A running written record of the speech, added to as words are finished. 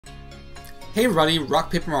Hey everybody,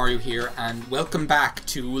 RockPaperMario here, and welcome back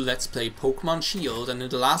to Let's Play Pokemon Shield. And in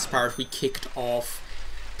the last part we kicked off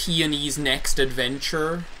Peony's next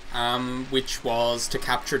adventure, which was to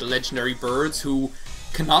capture the legendary birds who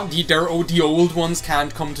cannot, the old ones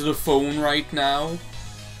can't come to the phone right now.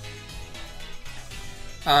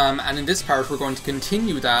 And in this part we're going to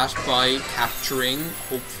continue that by capturing,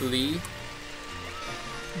 hopefully,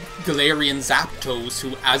 Galarian Zapdos,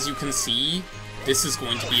 who, as you can see, this is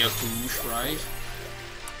going to be a hoosh, right?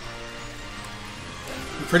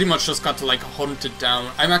 We pretty much just got to, like, hunt it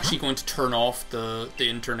down. I'm actually going to turn off the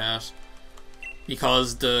internet,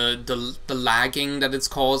 because the lagging that it's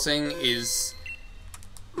causing is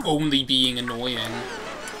only being annoying.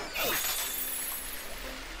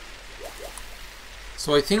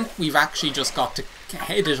 So I think we've actually just got to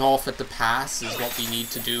head it off at the pass is what we need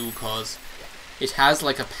to do, because it has,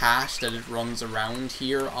 like, a path that it runs around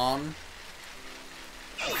here on.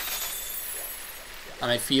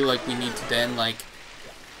 And I feel like we need to then, like...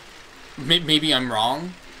 Maybe I'm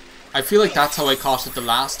wrong. I feel like that's how I caught it the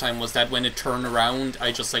last time, was that when it turned around,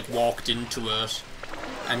 I just, like, walked into it.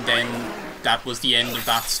 And then that was the end of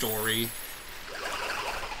that story.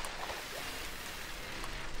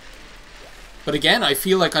 But again, I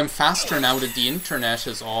feel like I'm faster now that the internet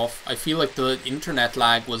is off. I feel like the internet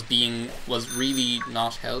lag was really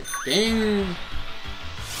not helping.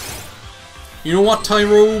 You know what,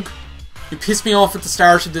 Tyrogue? You pissed me off at the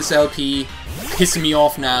start of this LP. Pissing me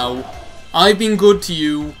off now. I've been good to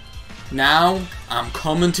you. Now, I'm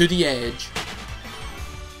coming to the edge.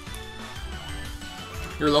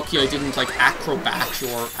 You're lucky I didn't, like, acrobat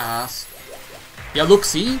your ass. Yeah, look,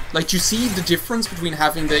 see? Like, do you see the difference between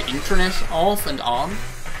having the internet off and on?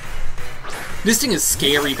 This thing is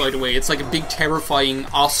scary, by the way. It's like a big, terrifying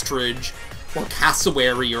ostrich or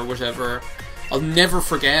cassowary or whatever. I'll never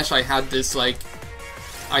forget I had this, like...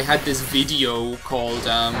 I had this video called,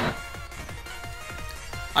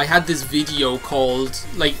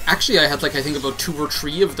 like, actually I had, like, I think about 2 or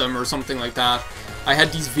 3 of them or something like that. I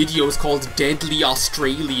had these videos called Deadly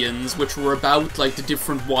Australians, which were about, like, the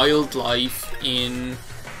different wildlife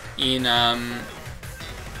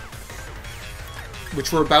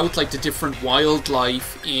which were about, like, the different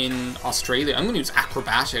wildlife in Australia. I'm gonna use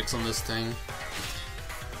acrobatics on this thing.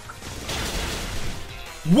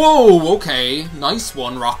 Whoa, okay. Nice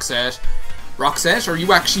one, Roxette. Roxette, are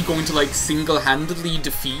you actually going to, like, single-handedly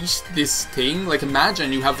defeat this thing? Like,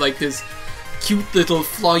 imagine you have, like, this cute little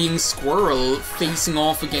flying squirrel facing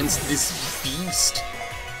off against this beast.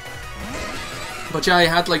 But yeah, I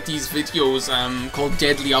had, like, these videos called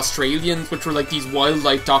Deadly Australians, which were, like, these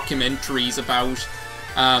wildlife documentaries about,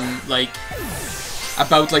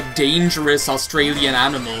 like, dangerous Australian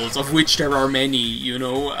animals, of which there are many, you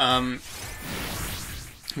know,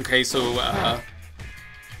 Okay, so,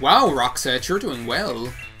 wow, Roxette, you're doing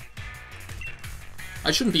well.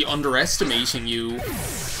 I shouldn't be underestimating you.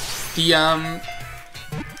 They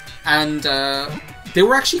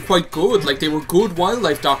were actually quite good. Like, they were good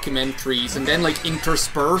wildlife documentaries, and then, like,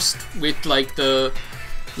 interspersed with, like, there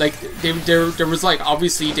was, like,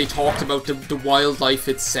 obviously they talked about the wildlife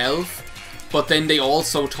itself, but then they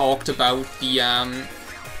also talked about the,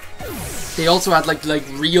 they also had, like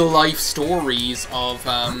real-life stories of,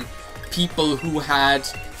 people who had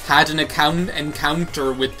an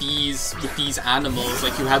encounter with these animals.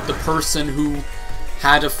 Like, you had the person who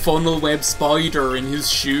had a funnel web spider in his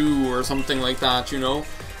shoe or something like that, you know?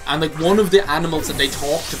 And, like, one of the animals that they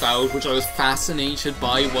talked about, which I was fascinated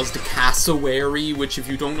by, was the cassowary, which, if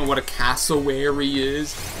you don't know what a cassowary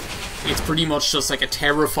is, it's pretty much just, like, a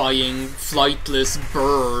terrifying, flightless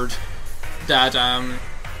bird that,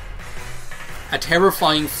 a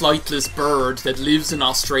terrifying flightless bird that lives in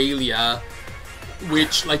Australia,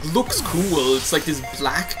 which, like, looks cool. It's like this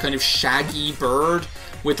black kind of shaggy bird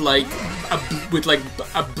with like a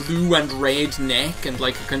blue and red neck and,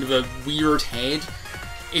 like, a kind of a weird head.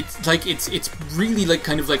 It's like it's really, like,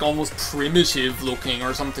 kind of like almost primitive looking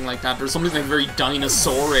or something like that. There's something, like, very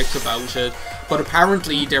dinosauric about it. But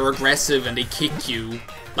apparently they're aggressive and they kick you.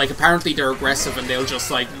 Like, apparently they're aggressive and they'll just,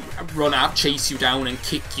 like, run out, chase you down and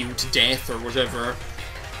kick you to death or whatever.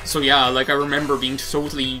 So yeah, like, I remember being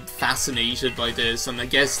totally fascinated by this, and I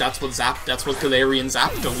guess that's what Galarian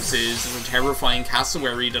Zapdos is a terrifying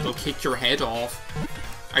cassowary that'll kick your head off,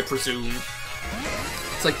 I presume.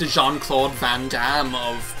 It's like the Jean-Claude Van Damme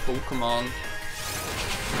of Pokemon.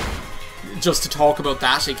 Just to talk about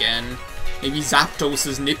that again, maybe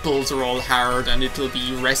Zapdos's nipples are all hard and it'll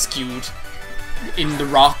be rescued in the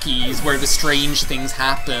Rockies, where the strange things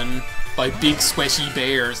happen, by big sweaty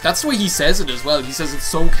bears. That's the way he says it as well. He says it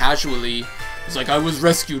so casually. He's like, I was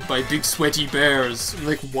rescued by big sweaty bears. I'm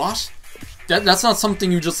like, what? That's not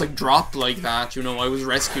something you just, like, drop like that, you know. I was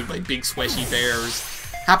rescued by big sweaty bears.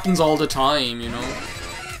 Happens all the time, you know.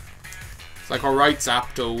 It's like, alright,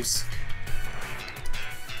 Zapdos.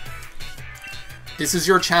 This is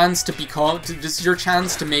your chance to become... This is your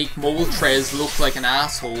chance to make Moltres look like an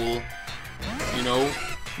asshole. You know?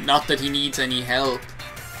 Not that he needs any help.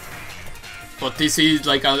 But this is,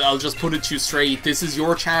 like, I'll just put it to you straight. This is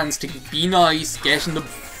your chance to be nice, get in the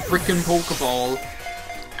frickin' Pokeball,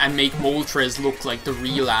 and make Moltres look like the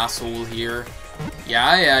real asshole here.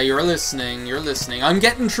 Yeah, you're listening, I'm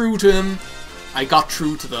getting through to him. I got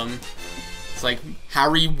through to them. It's like,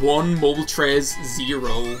 Harry 1, Moltres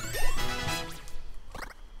 0.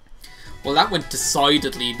 Well, that went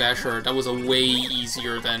decidedly better. That was a way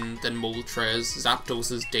easier than Moltres.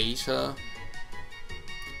 Zapdos' data.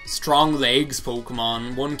 Strong legs,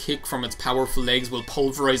 Pokemon. One kick from its powerful legs will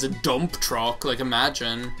pulverize a dump truck. Like,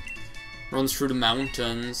 imagine. Runs through the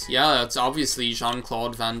mountains. Yeah, that's obviously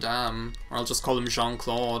Jean-Claude Van Damme. Or I'll just call him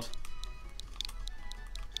Jean-Claude.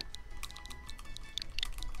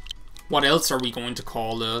 What else are we going to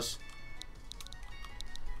call it?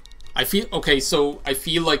 Okay, so I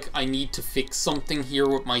feel like I need to fix something here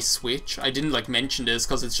with my Switch. I didn't, like, mention this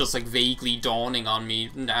because it's just, like, vaguely dawning on me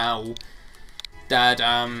now. That,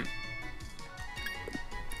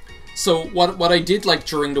 So, what I did, like,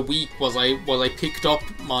 during the week was I picked up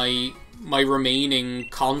my remaining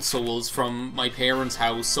consoles from my parents'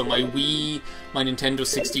 house. So my Wii, my Nintendo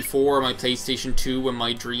 64, my PlayStation 2, and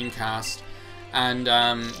my Dreamcast. And,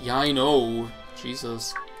 yeah, I know.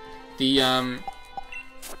 Jesus.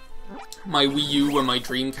 My Wii U and my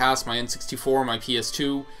Dreamcast, my N64, my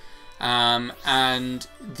PS2, and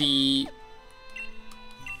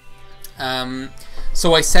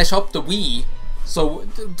so I set up the Wii. So,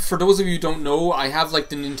 for those of you who don't know, I have, like,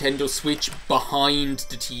 the Nintendo Switch behind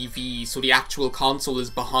the TV, so the actual console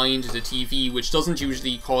is behind the TV, which doesn't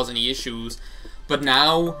usually cause any issues, but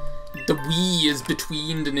now the Wii is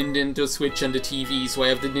between the Nintendo Switch and the TV, so I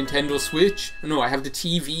have the Nintendo Switch, no, I have the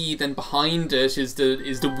TV, then behind it is the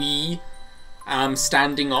Wii,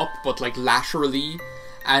 standing up, but, like, laterally,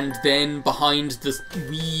 and then behind the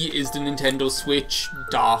Wii is the Nintendo Switch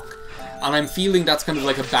dock. And I'm feeling that's kind of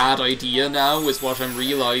like a bad idea now, is what I'm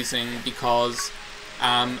realizing, because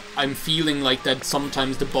I'm feeling like that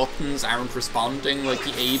sometimes the buttons aren't responding, like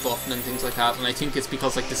the A button and things like that, and I think it's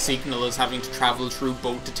because, like, the signal is having to travel through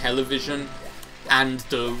both the television and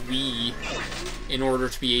the Wii in order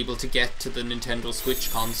to be able to get to the Nintendo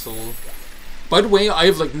Switch console. By the way, I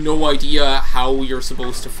have, like, no idea how you're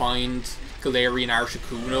supposed to find Galarian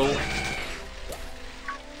Articuno.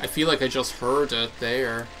 I feel like I just heard it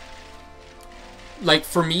there. Like,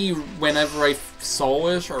 for me, whenever I saw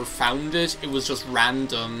it or found it, it was just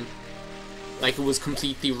random. Like, it was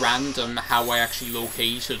completely random how I actually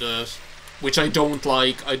located it. Which I don't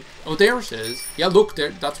like. Oh, there it is. Yeah, look,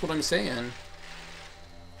 there. That's what I'm saying.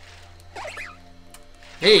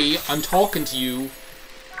 Hey, I'm talking to you.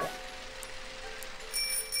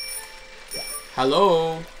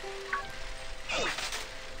 Hello?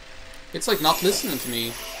 It's like not listening to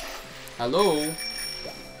me. Hello?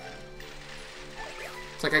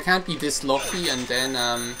 It's like I can't be this lucky and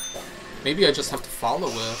then, maybe I just have to follow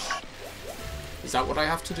it. Is that what I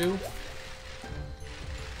have to do?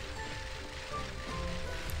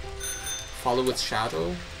 Follow its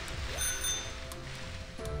shadow?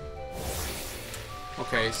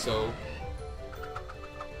 Okay, so...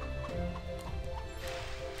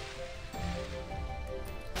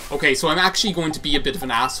 Okay, so I'm actually going to be a bit of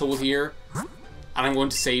an asshole here. And I'm going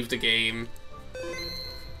to save the game.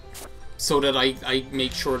 So that I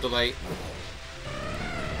make sure that I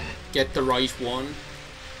get the right one.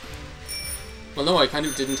 Well, no, I kind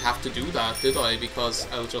of didn't have to do that, did I? Because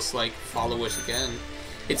I'll just, like, follow it again.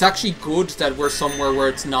 It's actually good that we're somewhere where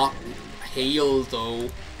it's not hail, though.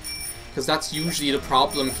 Because that's usually the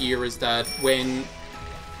problem here, is that when...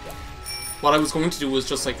 What I was going to do was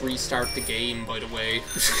just, like, restart the game, by the way.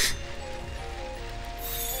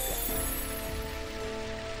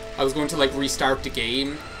 I was going to, like, restart the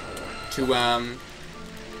game to, and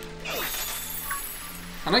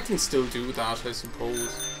I can still do that, I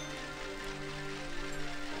suppose.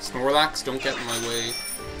 Snorlax, don't get in my way.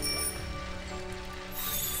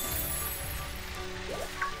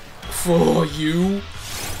 For you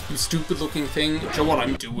stupid looking thing. Do you know what,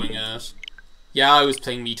 I'm doing it. Yeah, I was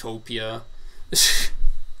playing Miitopia.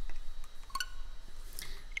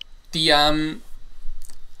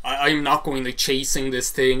 I'm not going, like, chasing this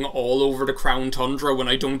thing all over the Crown Tundra when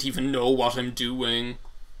I don't even know what I'm doing.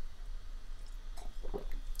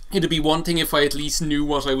 It'd be one thing if I at least knew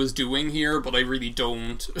what I was doing here, but I really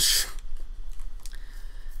don't.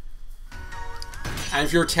 And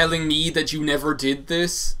if you're telling me that you never did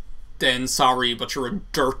this, then sorry, but you're a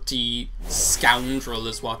dirty scoundrel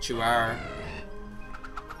is what you are.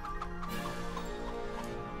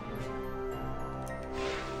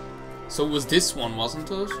 So it was this one, wasn't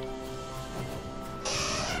it?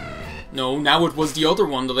 No, now it was the other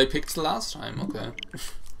one that I picked the last time. Okay.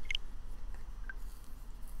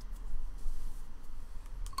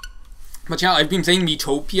 But yeah, I've been playing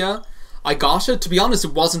Miitopia. I got it. To be honest,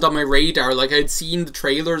 it wasn't on my radar. Like, I'd seen the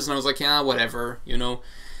trailers and I was like, yeah, whatever, you know.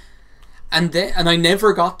 And I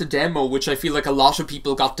never got the demo, which I feel like a lot of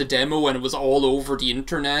people got the demo and it was all over the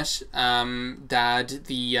internet.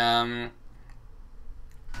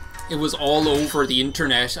 It was all over the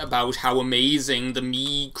internet about how amazing the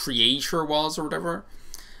Mii creator was or whatever.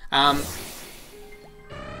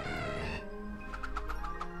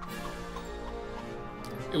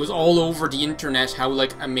 It was all over the internet how,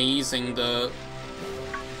 like, amazing the...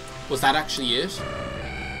 Was that actually it?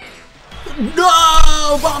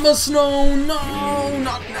 No! Bomber Snow! No!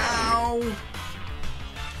 Not now!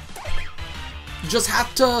 You just had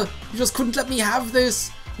to... You just couldn't let me have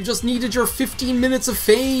this! You just needed your 15 minutes of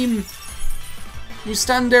fame! You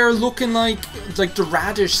stand there looking like the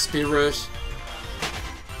Radish spirit.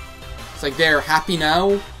 It's like, there, happy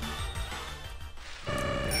now?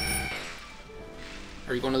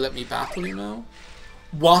 Are you gonna let me battle you now?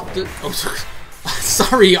 What the... Oh, sorry.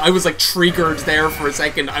 Sorry, I was like triggered there for a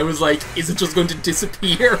second. I was like, is it just going to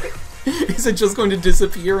disappear? Is it just going to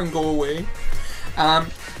disappear and go away?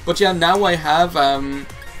 But yeah, now I have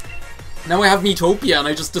Miitopia and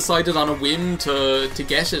I just decided on a whim to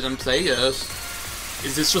get it and play it.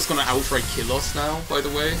 Is this just gonna outright kill us now, by the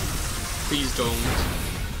way? Please don't.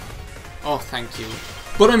 Oh, thank you.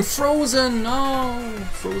 But I'm frozen! No!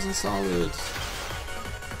 Frozen solid.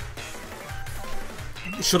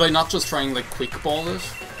 Should I not just try and, like, quick ball it?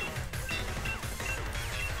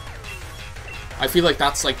 I feel like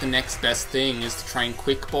that's, like, the next best thing, is to try and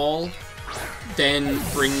quick ball. Then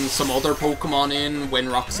bring some other Pokemon in when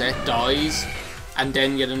Roxette dies. And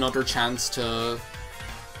then get another chance to...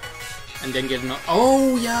 And then get another...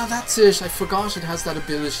 Oh, yeah, that's it! I forgot it has that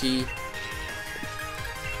ability.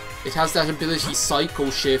 It has that ability,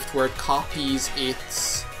 Psycho Shift, where it copies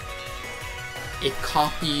its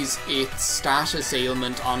status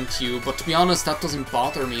ailment onto you, but to be honest, that doesn't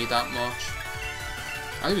bother me that much.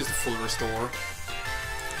 I'll use the full restore.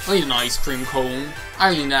 I need an ice cream cone.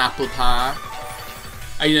 I need an apple pie.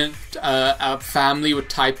 I need a family with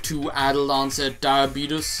type 2 adult onset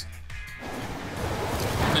diabetes.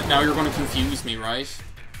 Now you're going to confuse me, right?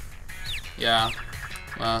 Yeah.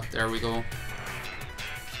 Well, there we go.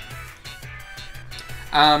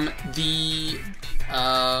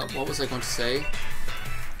 What was I going to say?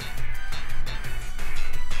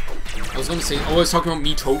 I was talking about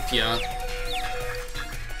Miitopia.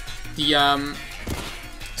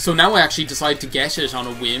 So now I actually decided to get it on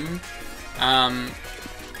a whim.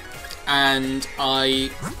 And I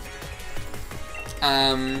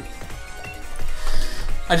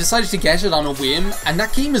decided to get it on a whim, and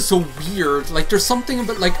that game is so weird. Like, there's something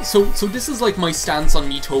about, like, so this is like my stance on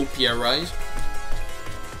Miitopia, right?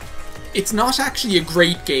 It's not actually a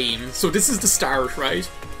great game, so this is the start, right?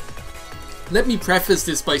 Let me preface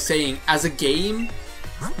this by saying, as a game,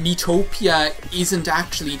 Miitopia isn't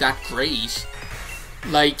actually that great.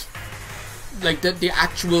 Like the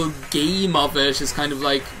actual game of it is kind of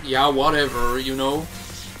like, yeah, whatever, you know?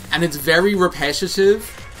 And it's very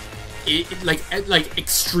repetitive. Like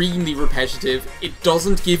extremely repetitive. It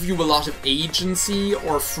doesn't give you a lot of agency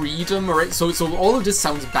or freedom, or so all of this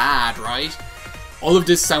sounds bad, right? All of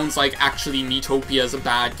this sounds like actually Miitopia is a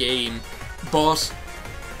bad game, but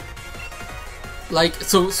like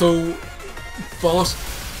but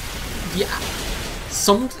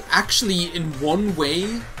actually in one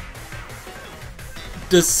way,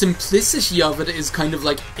 the simplicity of it is kind of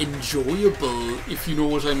like enjoyable, if you know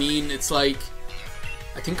what I mean. It's like,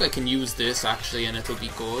 I think I can use this actually and it'll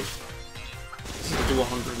be good. So we'll do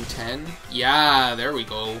 110. Yeah, there we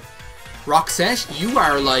go. Roxette, you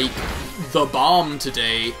are like the bomb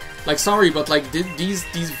today. Like, sorry, but like these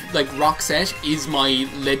like Roxette is my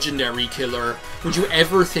legendary killer. Would you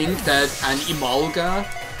ever think that an Emolga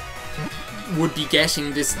would be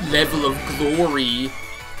getting this level of glory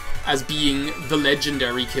as being the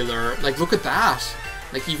legendary killer? Like, look at that.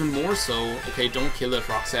 Like, even more so. Okay, don't kill it,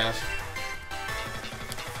 Roxette.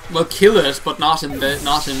 Well, kill it, but not in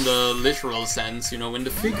the literal sense, you know. In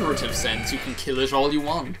the figurative sense, you can kill it all you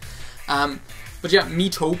want. But yeah,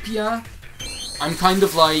 Miitopia, I'm kind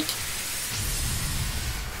of like,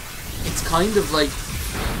 it's kind of like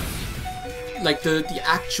the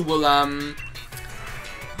actual,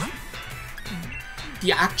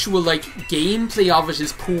 the actual, like, gameplay of it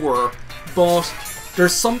is poor, but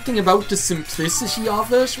there's something about the simplicity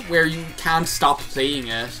of it where you can't stop playing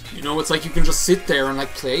it. You know, it's like you can just sit there and, like,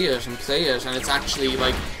 play it, and it's actually,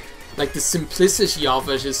 like the simplicity of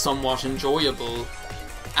it is somewhat enjoyable.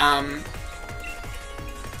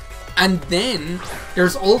 And then,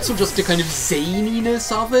 there's also just the kind of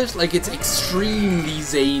zaniness of it. Like, it's extremely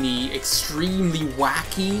zany, extremely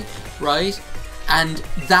wacky, right? And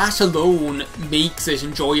that alone makes it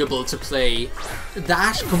enjoyable to play.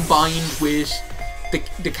 That combined with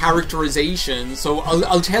the characterization. So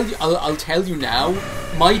I'll tell you now.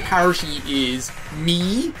 My party is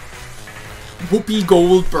me, Whoopi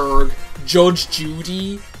Goldberg, Judge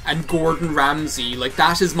Judy, and Gordon Ramsay. Like,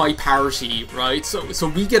 that is my party, right? So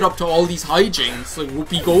we get up to all these hijinks. Like,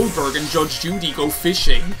 Whoopi Goldberg and Judge Judy go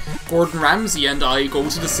fishing. Gordon Ramsay and I go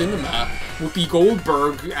to the cinema. Whoopi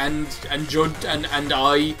Goldberg and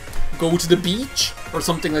I go to the beach or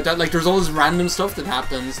something like that. Like, there's all this random stuff that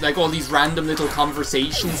happens. Like, all these random little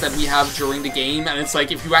conversations that we have during the game. And it's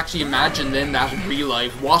like, if you actually imagine then that in real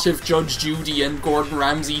life, what if Judge Judy and Gordon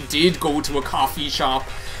Ramsay did go to a coffee shop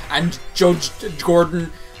and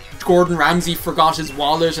Gordon Ramsay forgot his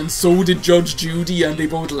wallet, and so did Judge Judy, and they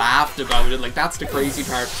both laughed about it. Like, that's the crazy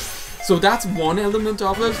part. So that's one element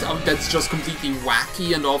of it that's just completely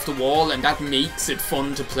wacky and off the wall, and that makes it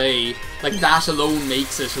fun to play. Like, that alone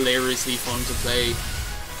makes it hilariously fun to play.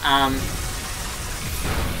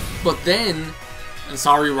 But then, and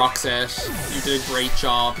sorry Roxette, you did a great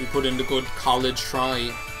job, you put in the good college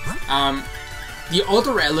try. The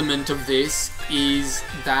other element of this is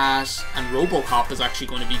that, and RoboCop is actually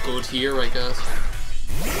going to be good here, I guess.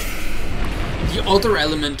 The other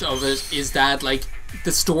element of it is that, like,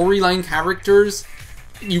 the storyline characters,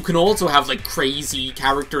 you can also have, like, crazy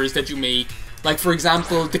characters that you make. Like, for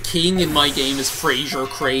example, the king in my game is Fraser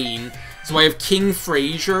Crane. So I have King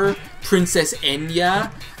Fraser, Princess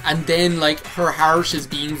Enya, and then, like, her heart is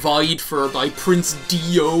being vied for by Prince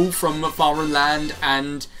Dio from a foreign land,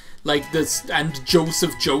 and like this, and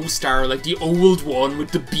Joseph Joestar, like the old one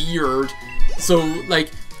with the beard. So,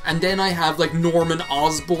 like, and then I have, like, Norman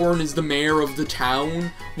Osborn is the mayor of the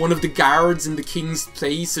town. One of the guards in the king's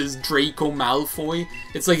place is Draco Malfoy.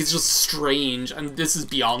 It's like, it's just strange. And this is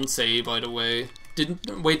Beyonce, by the way.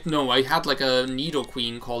 Wait, no, I had, like, a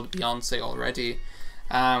Nidoqueen called Beyonce already.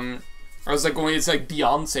 I was, like, going, it's, like,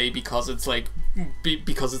 Beyonce because it's, like,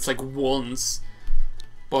 once.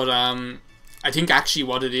 But, I think actually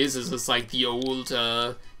what it is it's like the old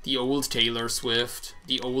Taylor Swift.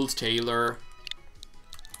 The old Taylor.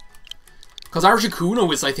 Because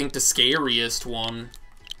Articuno is, I think, the scariest one.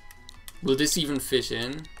 Will this even fit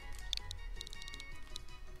in?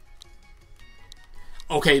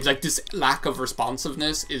 Okay, like, this lack of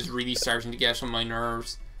responsiveness is really starting to get on my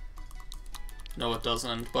nerves. No, it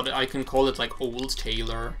doesn't. But I can call it, like, old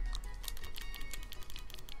Taylor.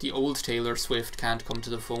 The old Taylor Swift can't come to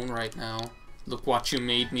the phone right now. Look what you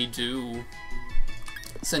made me do.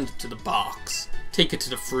 Send it to the box. Take it to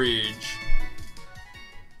the fridge.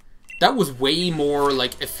 That was way more,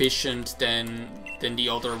 like, efficient than the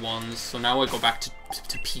other ones. So now I go back to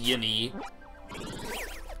Peony.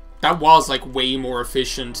 That was, like, way more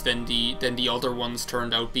efficient than the other ones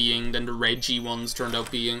turned out being, than the Reggie ones turned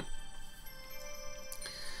out being.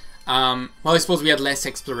 Well, I suppose we had less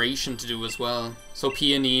exploration to do as well. So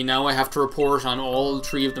Peony, now I have to report on all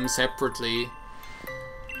three of them separately.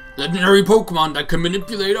 Legendary Pokemon that can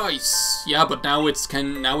manipulate ice. Yeah, but now it's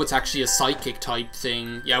actually a psychic type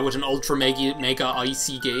thing. Yeah, with an ultra mega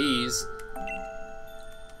icy gaze.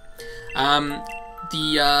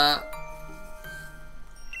 Yeah,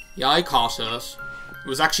 I caught it. It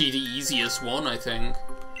was actually the easiest one, I think.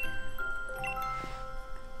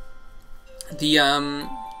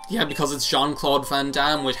 Yeah, because it's Jean-Claude Van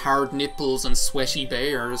Damme with hard nipples and sweaty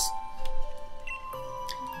bears.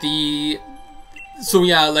 So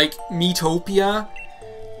yeah, like, Miitopia,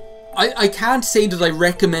 I can't say that I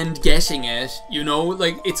recommend getting it, you know?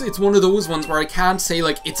 Like, it's one of those ones where I can't say,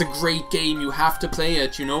 like, it's a great game, you have to play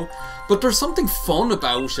it, you know? But there's something fun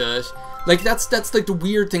about it. Like, that's like, the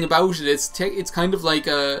weird thing about it. It's kind of like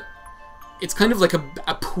a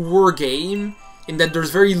poor game, in that there's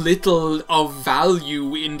very little of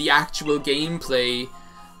value in the actual gameplay,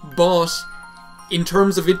 but in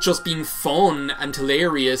terms of it just being fun and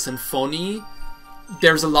hilarious and funny,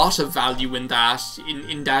 there's a lot of value in that.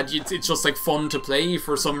 In that it's just, like, fun to play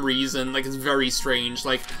for some reason. Like, it's very strange.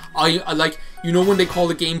 Like, I like, you know, when they call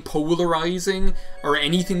a game polarizing or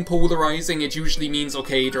anything polarizing, it usually means,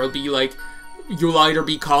 okay, there'll be, like, you'll either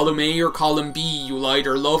be column A or column B. You'll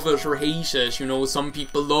either love it or hate it. You know, some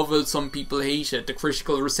people love it, some people hate it. The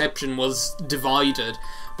critical reception was divided.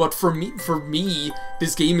 But for me,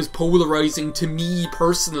 this game is polarizing to me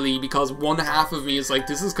personally, because one half of me is like,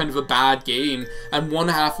 this is kind of a bad game, and one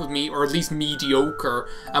half of me, or at least mediocre,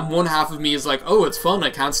 and one half of me is like, oh, it's fun, I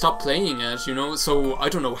can't stop playing it, you know? So I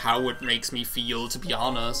don't know how it makes me feel, to be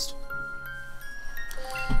honest.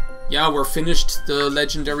 Yeah, we're finished the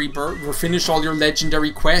legendary we're finished all your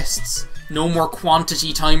legendary quests. No more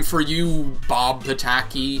quantity time for you, Bob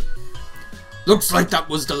Pataki. Looks like that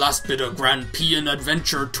was the last bit of Grand Peon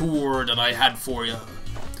Adventure Tour that I had for you.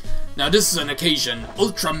 Now this is an occasion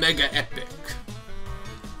ultra mega epic.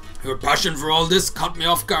 Your passion for all this caught me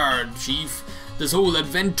off guard, Chief. This whole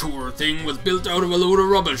adventure thing was built out of a load of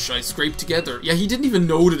rubbish I scraped together. Yeah, he didn't even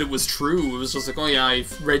know that it was true. It was just like, oh yeah,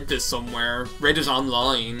 I've read this somewhere. Read it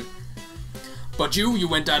online. But you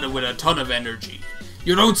went at it with a ton of energy.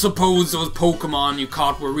 You don't suppose those Pokémon you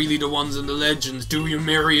caught were really the ones in the legends, do you,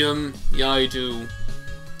 Miriam? Yeah, I do.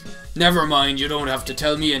 Never mind, you don't have to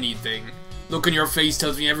tell me anything. Look in your face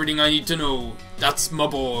tells me everything I need to know. That's my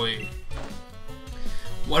boy.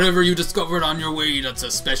 Whatever you discovered on your way, that's a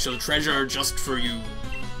special treasure just for you.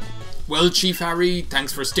 Well, Chief Harry,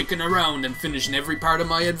 thanks for sticking around and finishing every part of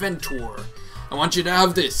my adventure. I want you to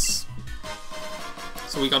have this.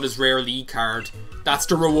 So we got his rare League card. That's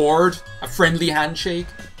the reward. A friendly handshake.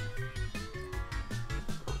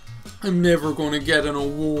 I'm never gonna get an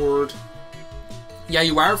award. Yeah,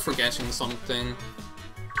 you are forgetting something.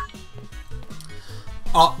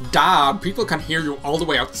 Dad, people can hear you all the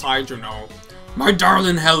way outside, you know. My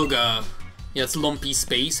darling Helga. Yeah, it's Lumpy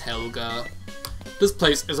Space Helga. This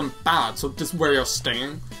place isn't bad, so this is where you're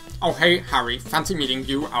staying. Oh hey, Harry, fancy meeting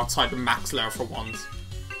you outside the Max Lair for once.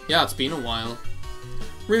 Yeah, it's been a while.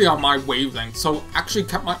 Really on my wavelength, so actually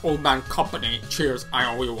kept my old man company. Cheers,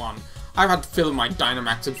 I owe you one. I've had to fill my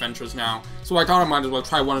Dynamax adventures now, so I thought I might as well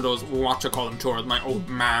try one of those whatcha-call-em tours my old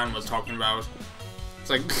man was talking about.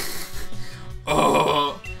 It's like,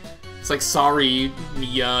 oh, it's like, sorry,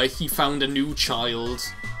 Mia, he found a new child.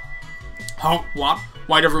 Oh, what?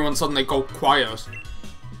 Why'd everyone suddenly go quiet?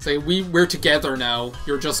 Say, we're together now,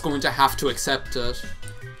 you're just going to have to accept it.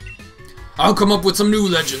 I'll come up with some new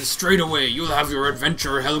legends straight away. You'll have your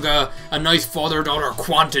adventure, Helga. A nice father-daughter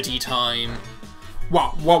quantity time.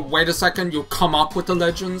 What, wait a second, you'll come up with the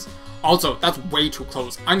legends? Also, that's way too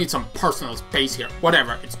close. I need some personal space here.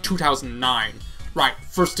 Whatever, it's 2009. Right,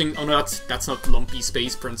 first thing, oh no, that's not Lumpy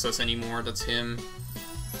Space Princess anymore, that's him.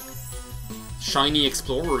 Shiny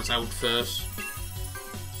Explorer's outfit.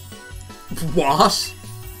 What?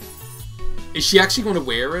 Is she actually going to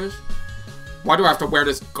wear it? Why do I have to wear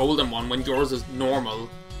this golden one when yours is normal?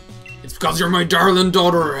 It's because you're my darling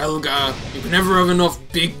daughter, Helga. You can never have enough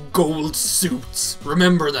big gold suits.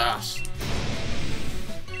 Remember that.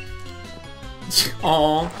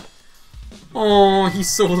 Aww. Aww,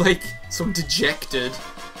 he's so, like, so dejected.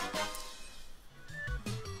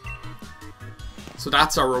 So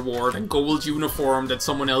that's our reward, a gold uniform that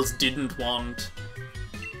someone else didn't want.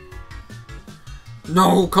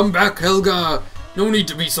 No, come back, Helga! No need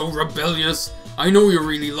to be so rebellious. I know you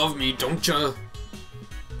really love me, don't ya?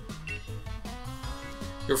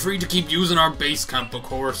 You're free to keep using our base camp, of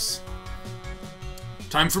course.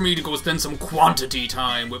 Time for me to go spend some quantity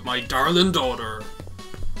time with my darling daughter.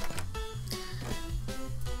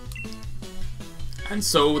 And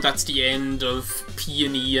so that's the end of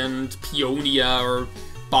Peony and Peonia, or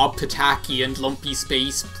Bob Pataki and Lumpy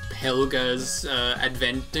Space Helga's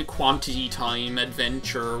quantity time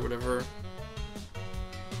adventure, or whatever.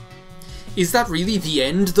 Is that really the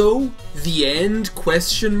end, though? The end?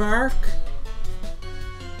 Question mark?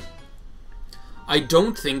 I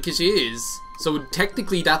don't think it is. So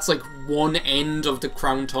technically that's like one end of the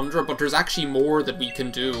Crown Tundra, but there's actually more that we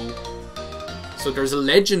can do. So there's a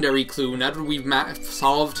legendary clue now that we've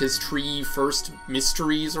solved his 3 first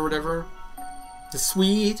mysteries or whatever. The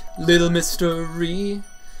sweet little mystery.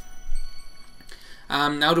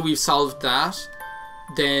 Now that we've solved that,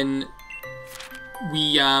 then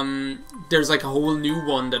we, there's like a whole new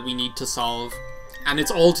one that we need to solve. And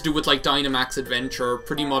it's all to do with like Dynamax Adventure.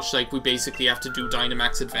 Pretty much like we basically have to do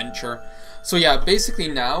Dynamax Adventure. So yeah, basically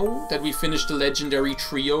now that we finished the legendary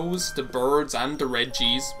trios, the birds and the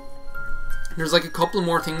Reggies, there's like a couple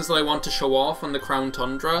more things that I want to show off on the Crown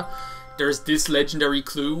Tundra. There's this legendary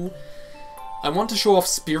clue. I want to show off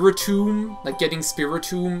Spiritomb, like getting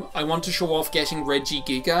Spiritomb. I want to show off getting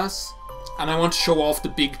Regigigas. And I want to show off the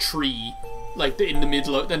big tree, like in the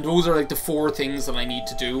middle of, and those are like the 4 things that I need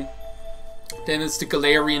to do. Then it's the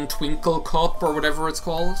Galarian Twinkle Cup, or whatever it's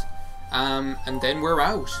called. And then we're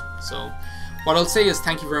out. So, what I'll say is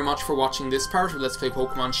thank you very much for watching this part of Let's Play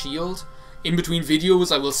Pokemon Shield. In between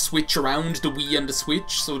videos, I will switch around the Wii and the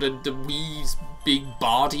Switch so that the Wii's big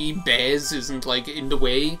body, Bez, isn't like in the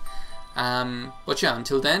way. But yeah,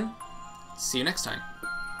 until then, see you next time.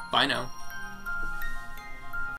 Bye now.